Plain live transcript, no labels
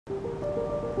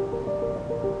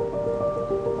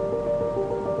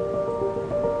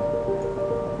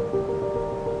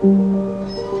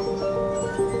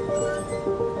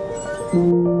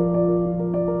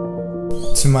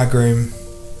my groom,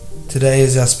 today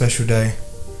is our special day,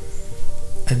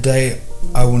 a day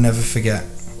I will never forget.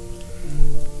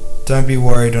 Don't be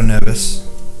worried or nervous,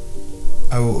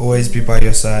 I will always be by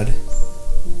your side.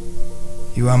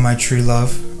 You are my true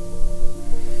love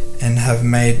and have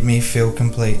made me feel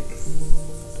complete.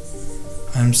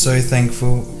 I am so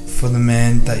thankful for the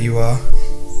man that you are,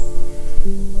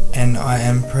 and I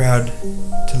am proud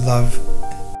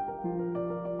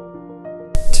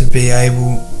to be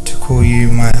able to call you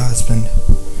my husband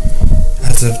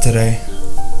as of today.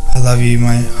 I love you,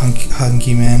 my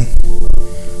hunky man,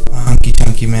 my hunky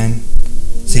chunky man.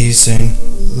 See you soon.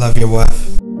 Love your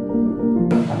wife.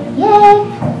 Yay!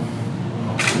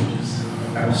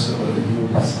 Absolutely.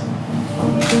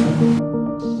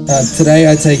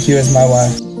 Today I take you as my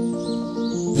wife,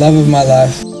 love of my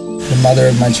life, the mother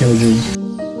of my children.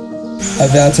 I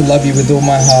vow to love you with all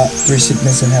my heart through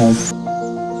sickness and health.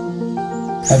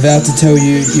 I vow to tell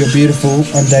you you're beautiful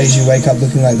on days you wake up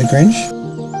looking like the Grinch.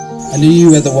 I knew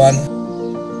you were the one.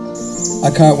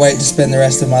 I can't wait to spend the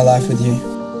rest of my life with you,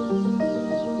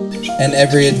 and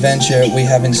every adventure we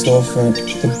have in store for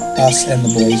us and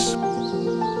the boys.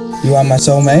 You are my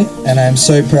soulmate, and I am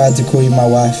so proud to call you my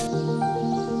wife.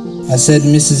 I said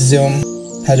Mrs.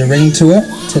 Zilm had a ring to it.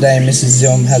 Today Mrs.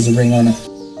 Zilm has a ring on it.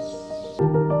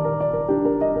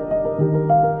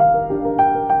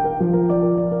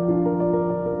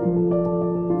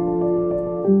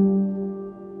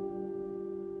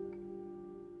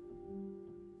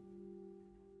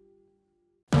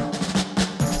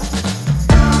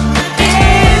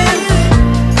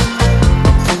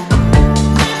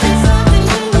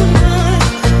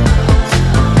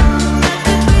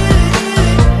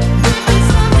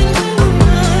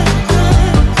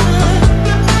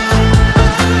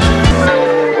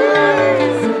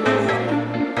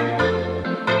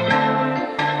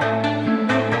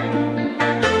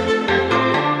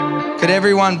 Could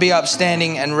everyone be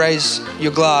upstanding and raise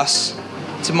your glass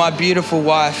to my beautiful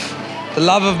wife, the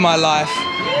love of my life,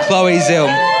 Chloe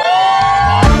Zilm.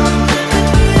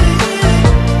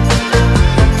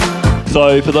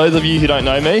 So for those of you who don't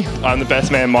know me, I'm the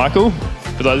best man Michael.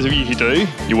 For those of you who do,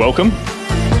 you're welcome.